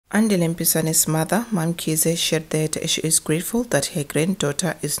Andile Mpisane's mother, Mamkhize, shared that she is grateful that her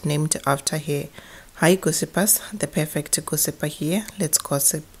granddaughter is named after her. Hi gossipers, the perfect gossiper here. Let's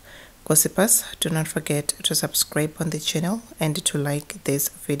gossip. Gossipers, do not forget to subscribe on the channel and to like this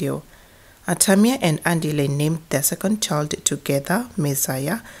video. Tamia and Andile named their second child together,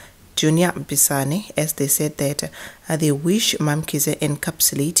 Messiah Junior Mpisane, as they said that they wish Mamkhize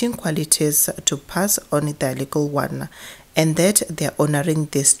encapsulating qualities to pass on their little one, and that they are honoring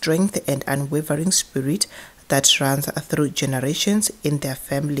the strength and unwavering spirit that runs through generations in their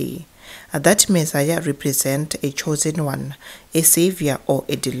family. That Messiah represents a chosen one, a savior or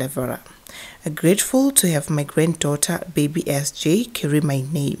a deliverer. Grateful to have my granddaughter baby SJ carry my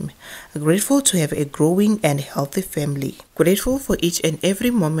name. Grateful to have a growing and healthy family. Grateful for each and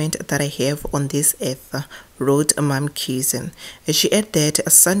every moment that I have on this earth, wrote Mamkhize. She added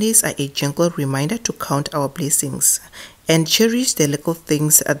that Sundays are a gentle reminder to count our blessings and cherish the little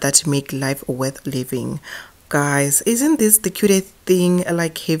things that make life worth living. Guys, isn't this the cutest thing,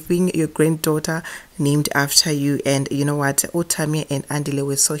 like having your granddaughter named after you? And you know what, Tamia and Andile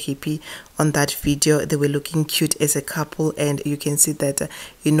were so happy on that video. They were looking cute as a couple, and you can see that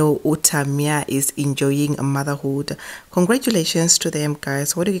Tamia is enjoying motherhood. Congratulations to them,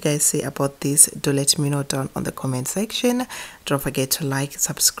 guys. What do you guys say about this? Do let me know down on the comment section. Don't forget to like,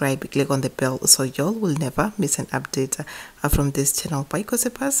 subscribe, click on the bell so y'all will never miss an update from this channel. Bye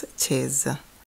gossipers, cheers.